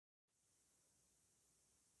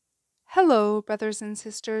Hello, brothers and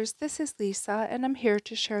sisters. This is Lisa, and I'm here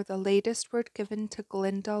to share the latest word given to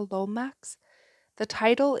GLYNDA LOMAX. The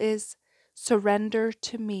title is Surrender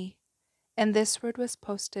to Me, and this word was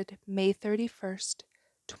posted May 31st,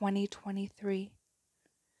 2023.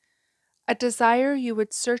 I desire you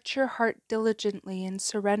would search your heart diligently and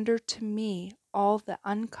surrender to me all the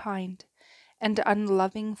unkind and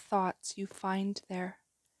unloving thoughts you find there.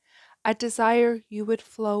 I desire you would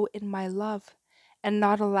flow in my love and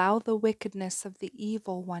not allow the wickedness of the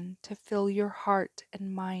evil one to fill your heart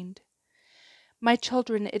and mind. My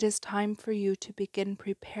children, it is time for you to begin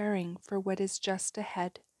preparing for what is just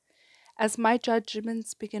ahead. As my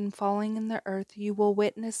judgments begin falling in the earth, you will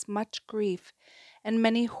witness much grief and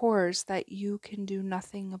many horrors that you can do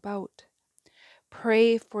nothing about.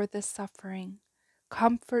 Pray for the suffering.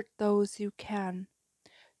 Comfort those you can.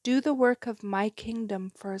 Do the work of my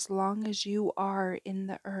kingdom for as long as you are in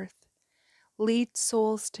the earth. Lead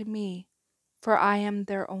souls to me, for I am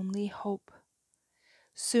their only hope.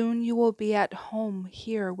 Soon you will be at home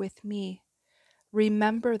here with me.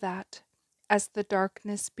 Remember that as the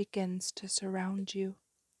darkness begins to surround you.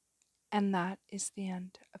 And that is the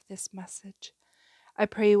end of this message. I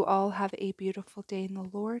pray you all have a beautiful day in the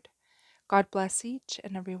Lord. God bless each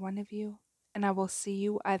and every one of you, and I will see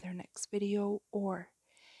you either next video or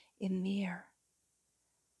in the air.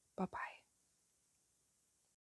 Bye-bye.